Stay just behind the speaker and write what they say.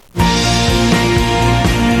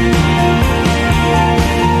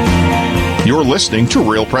You're listening to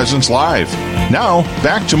Real Presence Live. Now,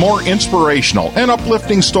 back to more inspirational and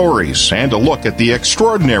uplifting stories and a look at the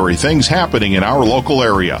extraordinary things happening in our local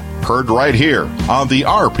area. Heard right here on the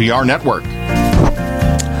RPR Network.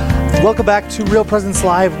 Welcome back to Real Presence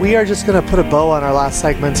Live. We are just going to put a bow on our last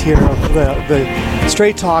segment here of the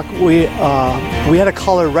Straight Talk. We had a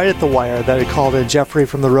caller right at the wire that had called in. Jeffrey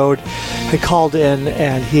from the road had called in,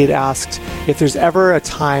 and he had asked if there's ever a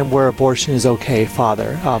time where abortion is okay,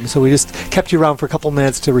 Father. So we just kept you around for a couple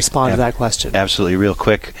minutes to respond to that question. Absolutely. Real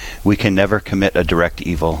quick, we can never commit a direct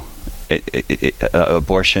evil.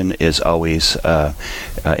 Abortion is always an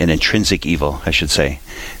intrinsic evil, I should say.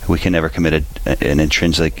 We can never commit an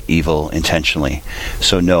intrinsic evil intentionally.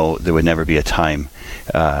 So no, there would never be a time.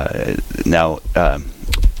 Now,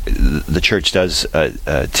 the church does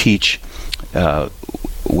teach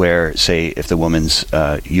where, say, if the woman's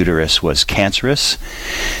uterus was cancerous,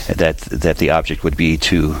 that the object would be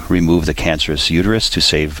to remove the cancerous uterus to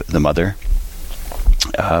save the mother.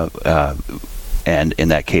 And in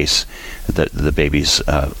that case, the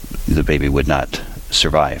baby would not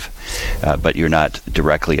survive. But you're not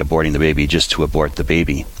directly aborting the baby just to abort the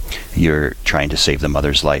baby. You're trying to save the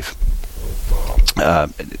mother's life.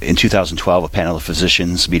 In 2012, a panel of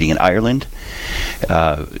physicians meeting in Ireland,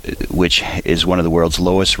 which is one of the world's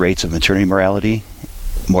lowest rates of maternal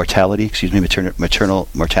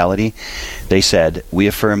mortality, they said, "We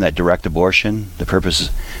affirm that direct abortion, the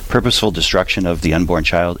purposeful destruction of the unborn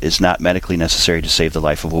child, is not medically necessary to save the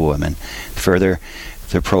life of a woman. Further,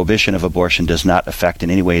 the prohibition of abortion does not affect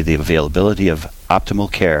in any way the availability of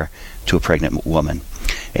optimal care to a pregnant woman."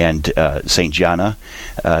 And St. Gianna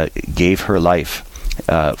gave her life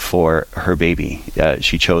for her baby.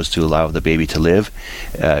 She chose to allow the baby to live.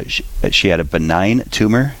 She had a benign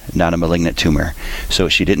tumor, not a malignant tumor. So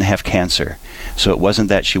she didn't have cancer. So it wasn't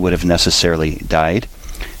that she would have necessarily died,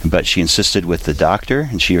 but she insisted with the doctor,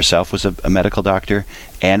 and she herself was a medical doctor,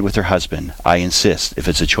 and with her husband, "I insist, if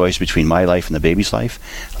it's a choice between my life and the baby's life,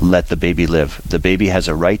 let the baby live. The baby has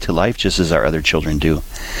a right to life just as our other children do."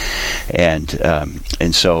 And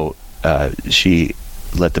so she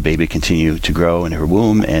let the baby continue to grow in her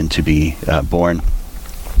womb and to be born,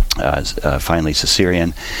 finally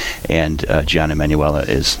cesarean. And Gianna Emanuela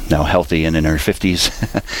is now healthy and in her 50s.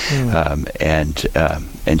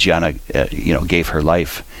 And Gianna, gave her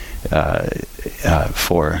life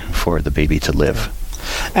for the baby to live.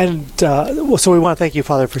 And so we want to thank you,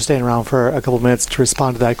 Father, for staying around for a couple of minutes to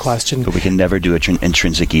respond to that question. But we can never do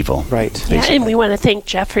intrinsic evil. Right. Yeah, and we want to thank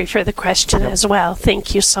Jeffrey for the question as well.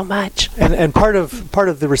 Thank you so much. And part of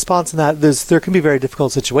the response in that, there can be very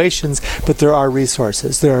difficult situations, but there are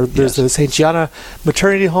resources. There's the St. Gianna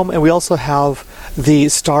Maternity Home, and we also have the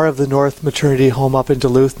Star of the North Maternity Home up in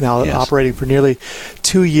Duluth now, operating for nearly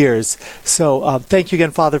 2 years. So thank you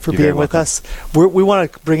again, Father, for being with us. We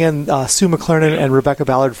want to bring in Sue McClernand and Rebecca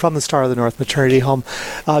Ballard from the Star of the North Maternity Home.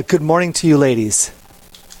 Good morning to you, ladies.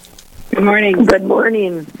 Good morning. Good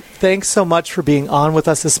morning. Thanks so much for being on with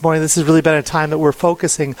us this morning. This has really been a time that we're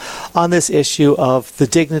focusing on this issue of the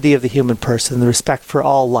dignity of the human person, the respect for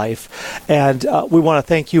all life. And we want to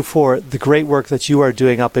thank you for the great work that you are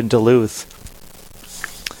doing up in Duluth.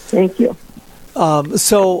 Thank you.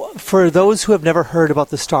 So for those who have never heard about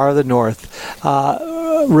the Star of the North,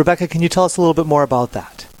 Rebecca, can you tell us a little bit more about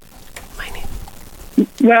that?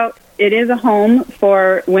 Well, it is a home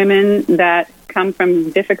for women that come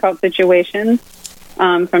from difficult situations,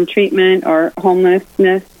 from treatment or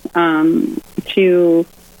homelessness, to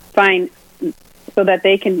find so that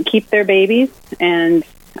they can keep their babies and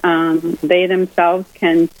they themselves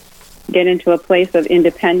can get into a place of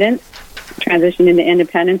independence, transition into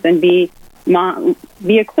independence, and be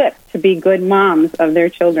equipped to be good moms of their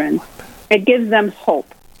children. It gives them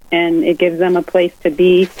hope, and it gives them a place to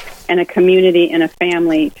be, and a community and a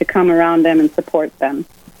family to come around them and support them.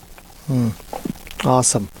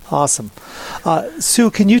 Awesome. Sue,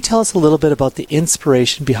 can you tell us a little bit about the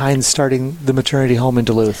inspiration behind starting the maternity home in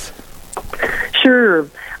Duluth? Sure.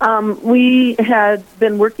 We had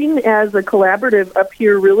been working as a collaborative up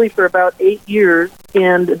here really for about 8 years,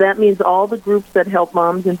 and that means all the groups that help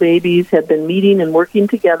moms and babies have been meeting and working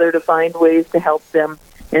together to find ways to help them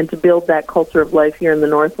and to build that culture of life here in the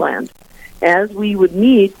Northland. As we would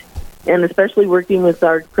meet, and especially working with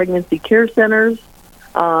our pregnancy care centers,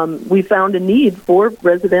 we found a need for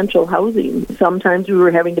residential housing. Sometimes we were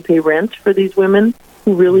having to pay rent for these women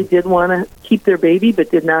who really did want to keep their baby but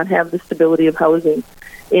did not have the stability of housing.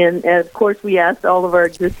 And of course, we asked all of our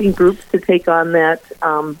existing groups to take on that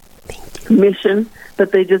mission,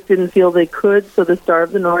 but they just didn't feel they could. So the Star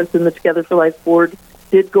of the North and the Together for Life Board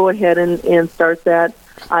did go ahead and start that.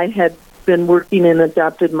 I had been working and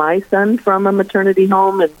adopted my son from a maternity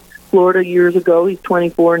home in Florida years ago. He's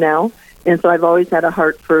 24 now. And so I've always had a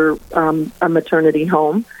heart for a maternity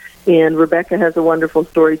home. And Rebecca has a wonderful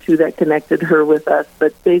story, too, that connected her with us.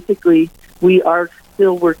 But basically, we are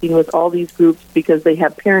still working with all these groups because they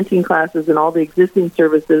have parenting classes and all the existing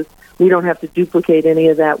services. We don't have to duplicate any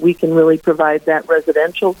of that. We can really provide that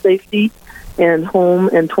residential safety and home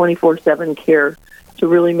and 24/7 care to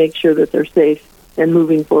really make sure that they're safe and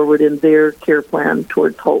moving forward in their care plan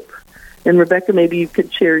towards hope. And Rebecca, maybe you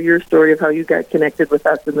could share your story of how you got connected with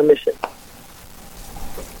us in the mission.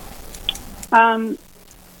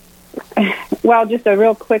 Well, just a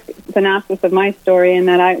real quick synopsis of my story, in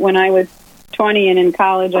that when I was 20 and in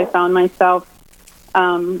college, I found myself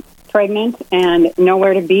pregnant and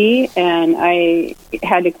nowhere to be, and I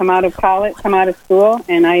had to come out of school,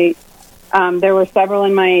 and there were several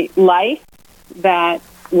in my life that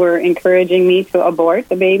were encouraging me to abort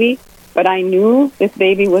the baby, but I knew this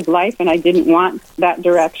baby was life, and I didn't want that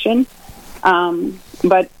direction.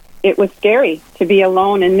 But it was scary to be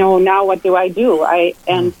alone and know, now what do I do?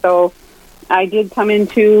 And so I did come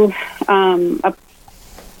into a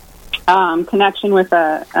connection with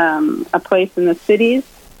a place in the cities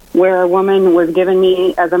where a woman was given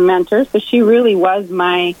me as a mentor. So she really was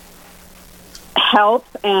my help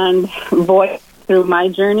and voice through my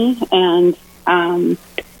journey. And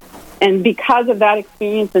because of that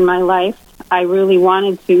experience in my life, I really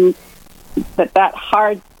wanted that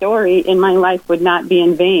hard story in my life would not be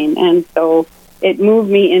in vain. And so it moved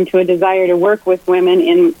me into a desire to work with women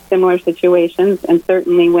in similar situations, and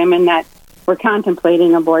certainly women that were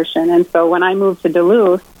contemplating abortion. And so when I moved to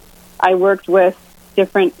Duluth, I worked with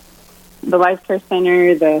the Life Care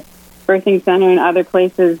Center, the Birthing Center, and other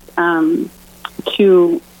places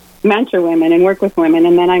to mentor women and work with women.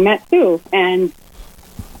 And then I met Sue, and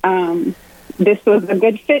this was a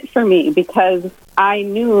good fit for me because I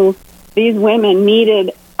knew these women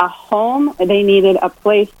needed a home. They needed a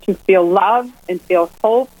place to feel love and feel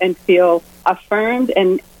hope and feel affirmed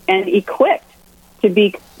and equipped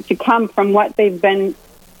to come from what they've been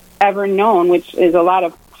ever known, which is a lot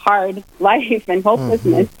of hard life and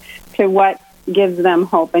hopelessness, to what gives them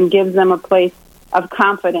hope and gives them a place of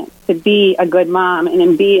confidence to be a good mom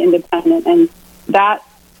and be independent. And that,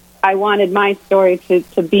 I wanted my story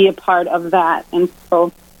to be a part of that. And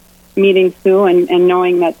so meeting Sue and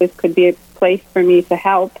knowing that this could be a place for me to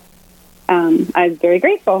help, I was very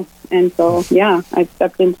grateful. And so, yeah, I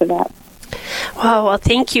stepped into that. Wow, well,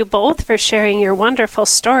 thank you both for sharing your wonderful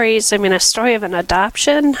stories. I mean, a story of an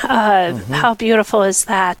adoption, how beautiful is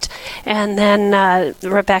that? And then,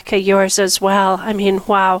 Rebecca, yours as well. I mean,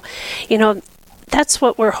 wow. You know, that's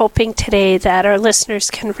what we're hoping today that our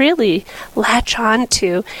listeners can really latch on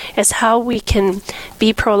to, is how we can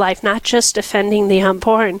be pro-life, not just defending the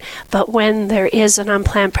unborn, but when there is an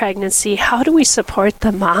unplanned pregnancy, how do we support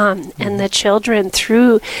the mom and the children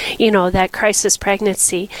through, that crisis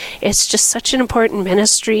pregnancy? It's just such an important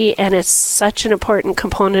ministry, and it's such an important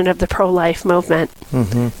component of the pro-life movement.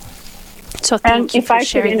 So thank you for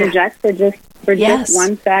sharing that. And if I could interject for just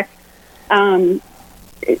one sec,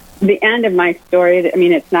 the end of my story, I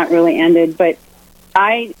mean, it's not really ended, but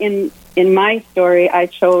in my story, I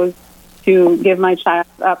chose to give my child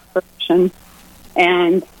up for adoption.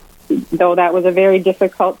 And though that was a very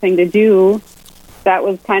difficult thing to do, that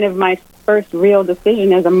was kind of my first real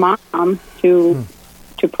decision as a mom to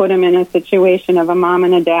put him in a situation of a mom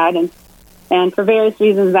and a dad. And for various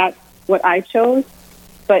reasons, that's what I chose.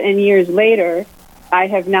 But in years later, I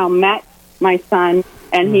have now met my son,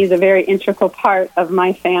 and he's a very integral part of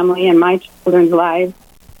my family and my children's lives,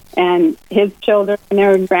 and his children and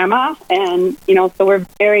their grandma. And, so we're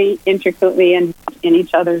very intricately in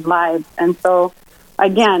each other's lives. And so,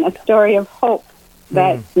 again, a story of hope,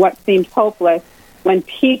 that what seemed hopeless, when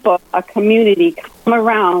people, a community, come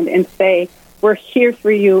around and say, we're here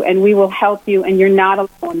for you and we will help you and you're not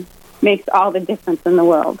alone, makes all the difference in the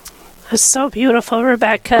world. It's so beautiful,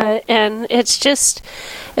 Rebecca, and it's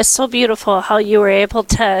so beautiful how you were able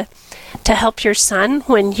to help your son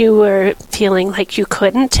when you were feeling like you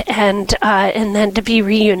couldn't, and then to be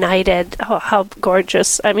reunited. Oh, how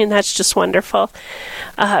gorgeous. I mean, that's just wonderful.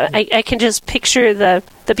 I can just picture the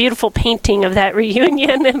beautiful painting of that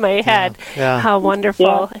reunion in my head. Yeah. How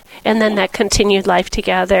wonderful. Yeah. And then that continued life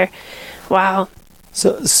together. Wow.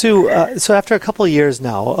 So, Sue, so after a couple of years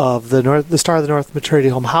now of the Star of the North Maternity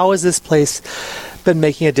Home, how has this place been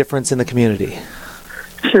making a difference in the community?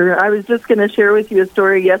 Sure. I was just going to share with you a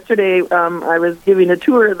story. Yesterday, I was giving a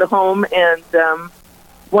tour of the home, and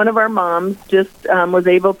one of our moms just was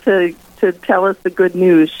able to to tell us the good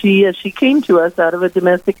news. She came to us out of a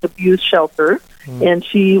domestic abuse shelter, and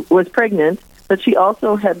she was pregnant, but she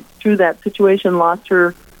also had, through that situation, lost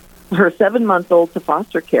her 7-month-old to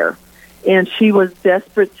foster care. And she was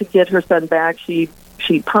desperate to get her son back. She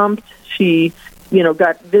pumped, she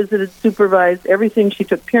got visited, supervised, everything. She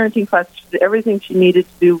took parenting classes, everything she needed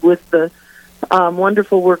to do with the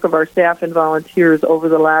wonderful work of our staff and volunteers over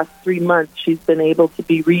the last 3 months. She's been able to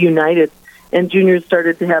be reunited, and Junior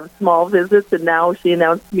started to have small visits, and now she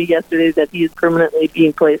announced to me yesterday that he is permanently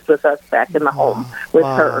being placed with us back in the home with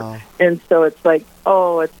her. And so it's like,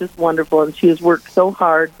 it's just wonderful, and she has worked so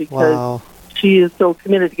hard because she is so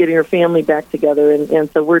committed to getting her family back together,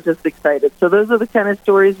 and so we're just excited. So those are the kind of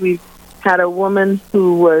stories. We've had a woman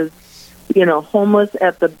who was homeless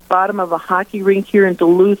at the bottom of a hockey rink here in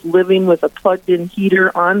Duluth, living with a plugged-in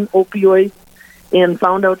heater on opioids, and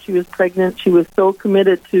found out she was pregnant. She was so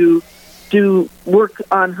committed to do work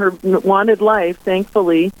on her wanted life,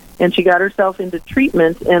 thankfully, and she got herself into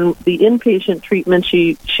treatment, and the inpatient treatment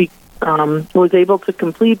she was able to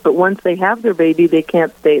complete, but once they have their baby, they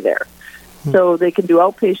can't stay there. So they can do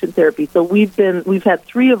outpatient therapy. So we've had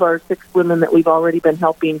 3 of our 6 women that we've already been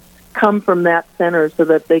helping come from that center so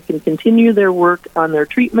that they can continue their work on their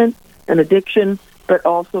treatment and addiction, but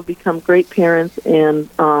also become great parents and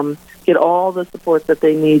get all the support that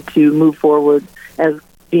they need to move forward as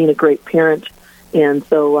being a great parent. And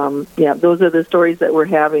so, those are the stories that we're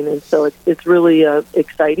having. And so it's really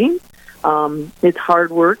exciting. It's hard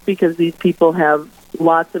work because these people have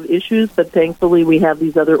lots of issues, but thankfully we have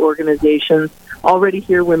these other organizations already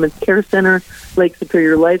here, Women's Care Center, Lake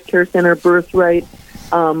Superior Life Care Center, Birthright.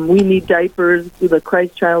 We Need Diapers, the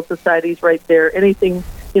Christ Child Society's right there. Anything,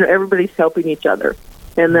 everybody's helping each other.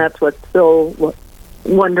 And that's what's so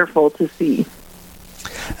wonderful to see.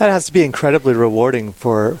 That has to be incredibly rewarding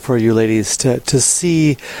for you ladies to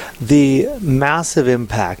see the massive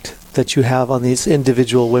impact that you have on these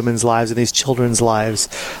individual women's lives and these children's lives,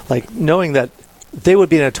 like knowing that they would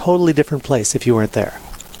be in a totally different place if you weren't there.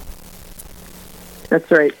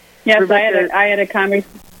 That's right. Yes, Rebecca, I had a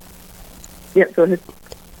conversation. Yeah, go ahead.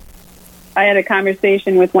 I had a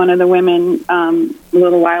conversation with one of the women a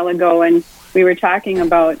little while ago, and we were talking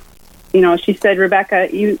about, she said,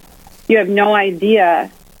 Rebecca, you have no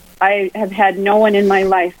idea. I have had no one in my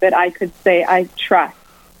life that I could say I trust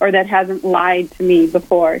or that hasn't lied to me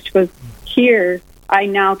before. She goes, here, I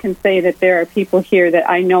now can say that there are people here that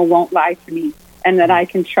I know won't lie to me and that I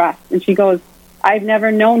can trust. And she goes, I've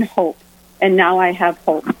never known hope, and now I have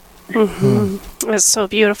hope. Mm-hmm. That's so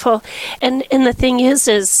beautiful. And the thing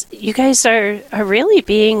is you guys are really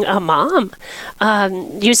being a mom,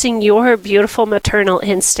 using your beautiful maternal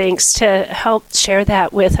instincts to help share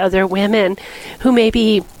that with other women who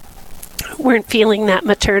maybe weren't feeling that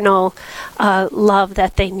maternal love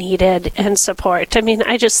that they needed and support. I mean,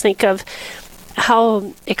 I just think of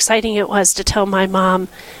how exciting it was to tell my mom,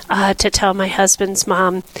 to tell my husband's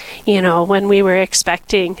mom, when we were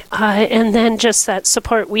expecting, and then just that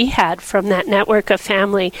support we had from that network of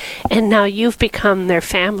family. And now you've become their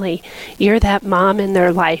family. You're that mom in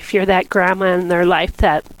their life. You're that grandma in their life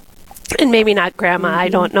that, and maybe not grandma, I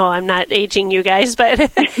don't know, I'm not aging you guys, but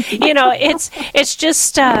it's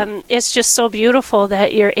just so beautiful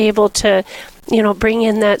that you're able to, bring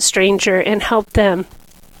in that stranger and help them,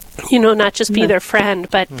 not just be their friend,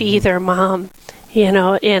 but be their mom, in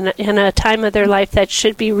a time of their life that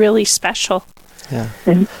should be really special. Yeah.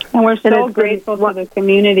 And we're so grateful to the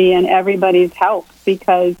community and everybody's help,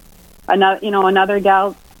 because another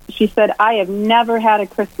gal, she said, I have never had a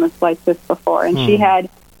Christmas like this before. And the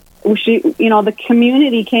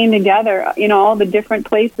community came together, all the different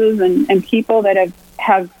places and people that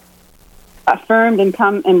have affirmed and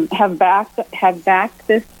come and have backed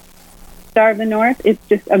this Star of the North. It's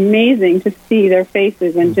just amazing to see their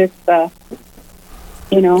faces and just,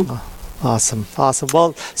 Awesome.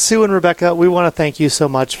 Well, Sue and Rebecca, we want to thank you so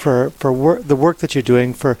much for the work that you're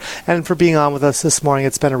doing and for being on with us this morning.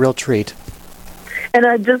 It's been a real treat. And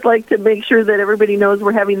I'd just like to make sure that everybody knows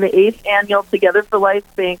we're having the 8th annual Together for Life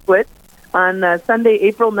banquet on Sunday,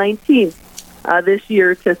 April 19th this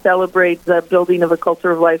year to celebrate the building of a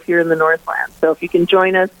culture of life here in the Northland. So if you can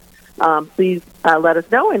join us, please let us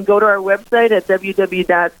know, and go to our website at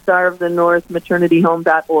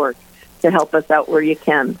www.starofthenorthmaternityhome.org to help us out where you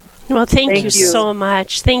can. Well, thank you so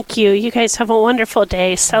much. Thank you. You guys have a wonderful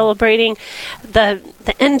day celebrating the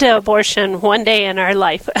end of abortion one day in our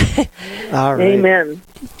life. All right. Amen.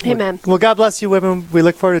 Amen. Well, God bless you, women. We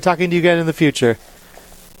look forward to talking to you again in the future.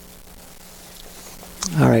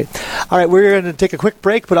 All right. We're going to take a quick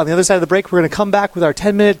break, but on the other side of the break, we're going to come back with our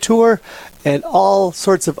 10-minute tour and all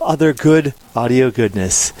sorts of other good audio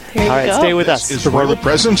goodness. There you all right, go. stay with This us. is Real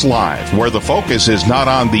Presence Live, where the focus is not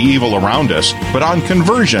on the evil around us, but on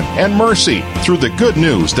conversion and mercy through the good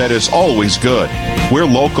news that is always good. We're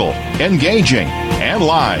local, engaging, and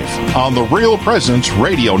live on the Real Presence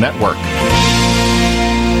Radio Network.